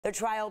The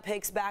trial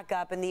picks back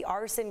up in the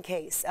arson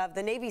case of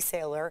the Navy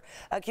sailor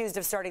accused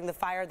of starting the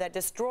fire that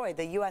destroyed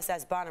the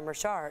USS Bonhomme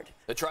Richard.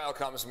 The trial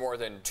comes more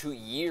than 2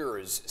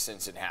 years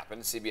since it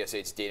happened. CBS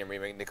 8's Dana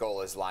Marie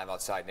McNichol is live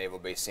outside Naval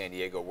Base San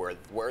Diego,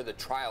 where the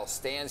trial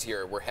stands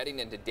here. We're heading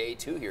into day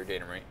 2 here,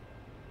 Dana Marie.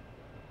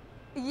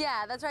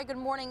 Yeah, that's right. Good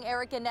morning,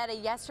 Eric and Netta.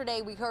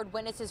 Yesterday, we heard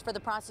witnesses for the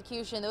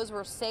prosecution. Those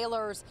were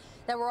sailors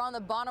that were on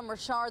the Bonhomme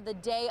Richard the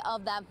day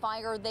of that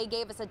fire. They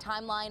gave us a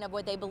timeline of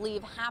what they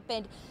believe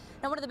happened.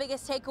 Now, one of the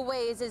biggest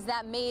takeaways is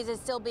that Mays is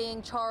still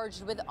being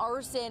charged with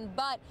arson,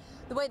 but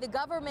the way the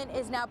government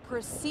is now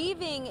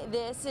perceiving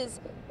this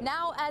is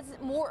now as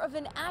more of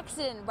an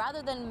accident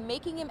rather than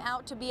making him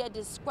out to be a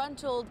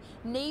disgruntled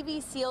Navy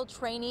SEAL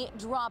trainee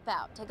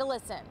dropout. Take a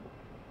listen.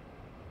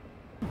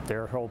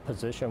 Their whole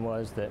position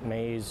was that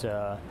Mays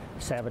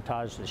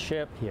sabotaged the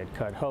ship, he had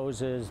cut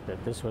hoses,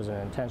 that this was an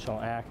intentional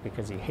act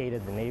because he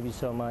hated the Navy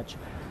so much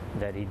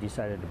that he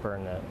decided to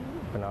burn the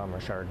Bonhomme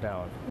Richard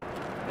down.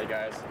 Hey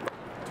guys,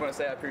 just want to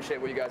say I appreciate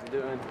what you guys are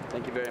doing.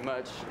 Thank you very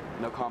much.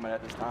 No comment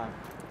at this time.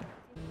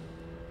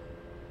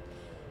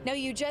 Now,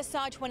 you just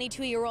saw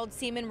 22-year-old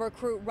Seaman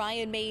recruit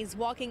Ryan Mays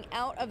walking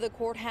out of the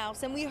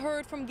courthouse, and we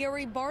heard from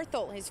Gary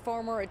Barthel, his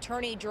former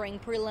attorney during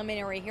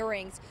preliminary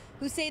hearings,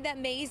 who say that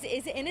Mays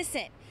is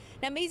innocent.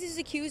 Now, Mays is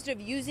accused of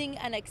using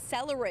an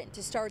accelerant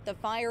to start the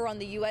fire on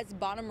the USS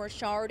Bonhomme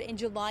Richard in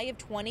July of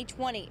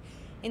 2020.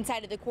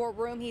 Inside of the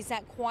courtroom, he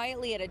sat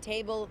quietly at a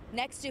table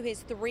next to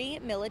his 3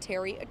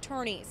 military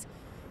attorneys.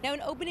 Now,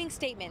 in opening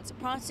statements,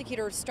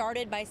 prosecutors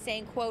started by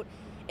saying, quote,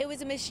 "It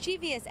was a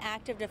mischievous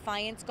act of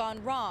defiance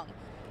gone wrong,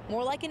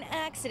 more like an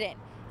accident,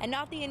 and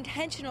not the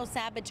intentional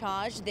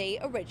sabotage they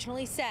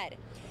originally said."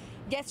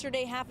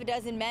 Yesterday, half a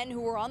dozen men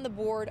who were on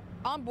board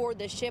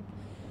the ship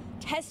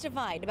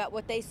testified about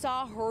what they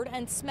saw, heard,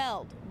 and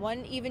smelled.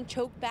 One even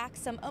choked back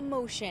some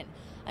emotion.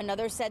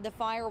 Another said the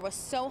fire was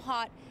so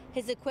hot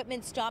his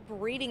equipment stopped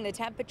reading the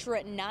temperature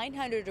at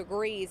 900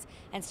 degrees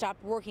and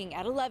stopped working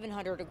at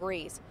 1100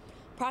 degrees.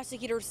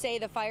 Prosecutors say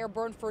the fire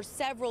burned for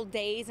several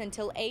days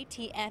until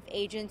ATF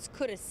agents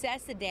could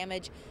assess the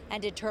damage and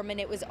determine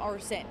it was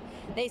arson.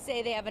 They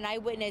say they have an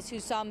eyewitness who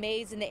saw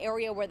Mays in the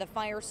area where the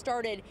fire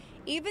started,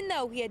 even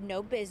though he had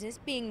no business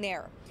being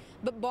there.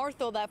 But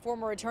Barthel, that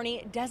former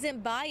attorney,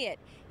 doesn't buy it.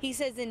 He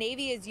says the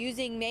Navy is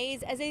using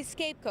Mays as a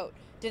scapegoat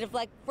to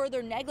deflect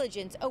further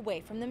negligence away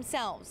from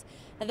themselves.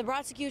 Now, the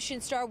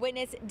prosecution's star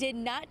witness did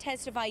not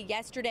testify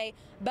yesterday,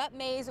 but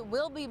Mays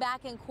will be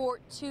back in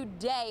court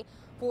today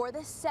for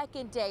the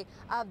second day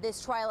of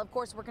this trial. Of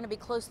course, we're going to be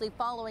closely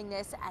following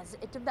this as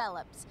it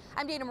develops.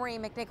 I'm Dana Marie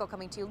McNichol,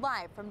 coming to you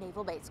live from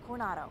Naval Base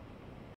Coronado.